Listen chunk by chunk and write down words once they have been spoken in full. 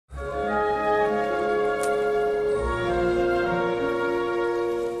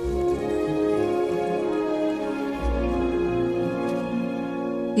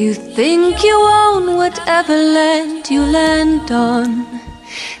You think you own whatever land you land on.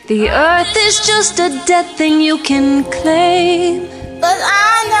 The earth is just a dead thing you can claim. But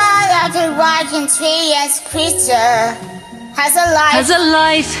I know every walking tree and creature has a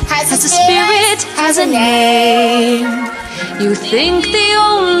life, has a spirit, has a name. You think the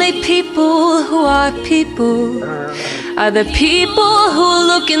only people who are people are the people who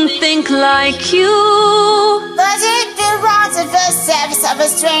look and think like you. But if you want the first steps of a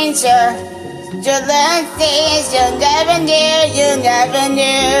stranger, you learn things you never knew.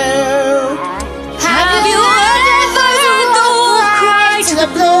 Have you ever heard the wolf cry to the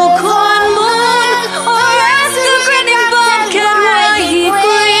blue corn moon, or ask the grinning bobcat why he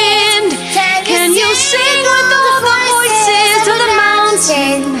grinned? Can you sing with all the voices of the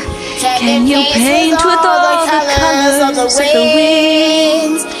mountain? Can you paint with all the colors of the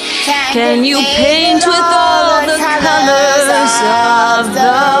wind? Can you paint with all the colors of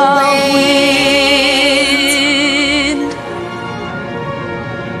the wind?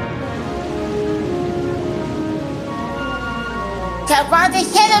 Come on the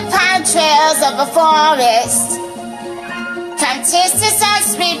hidden pine trails of a forest. Come taste the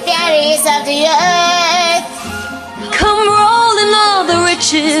sweet berries of the earth. Come roll in all the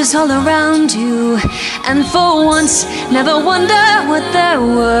riches all around you, and for once never wonder what they're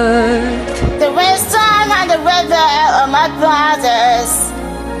worth. The wisdom and the river are my brothers.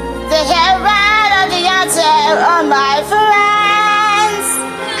 The heron of the altar are my friends.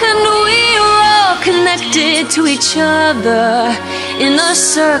 And we are all connected to each other in a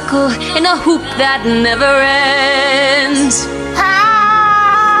circle, in a hoop that never ends.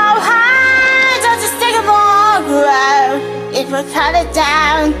 How high does the sycamore grow? If we cut it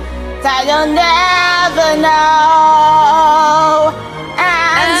down, that you'll never know.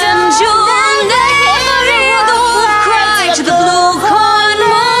 And you'll never hear the wolf cry to the blue corn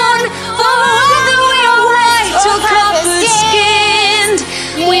moon, for whether we are white or copper-skinned,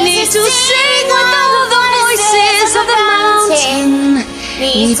 we need to sing with all the voices of the mountain,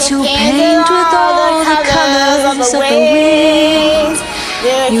 need to paint with all the colors of the wind.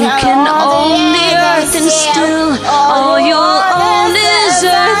 You can own the earth and still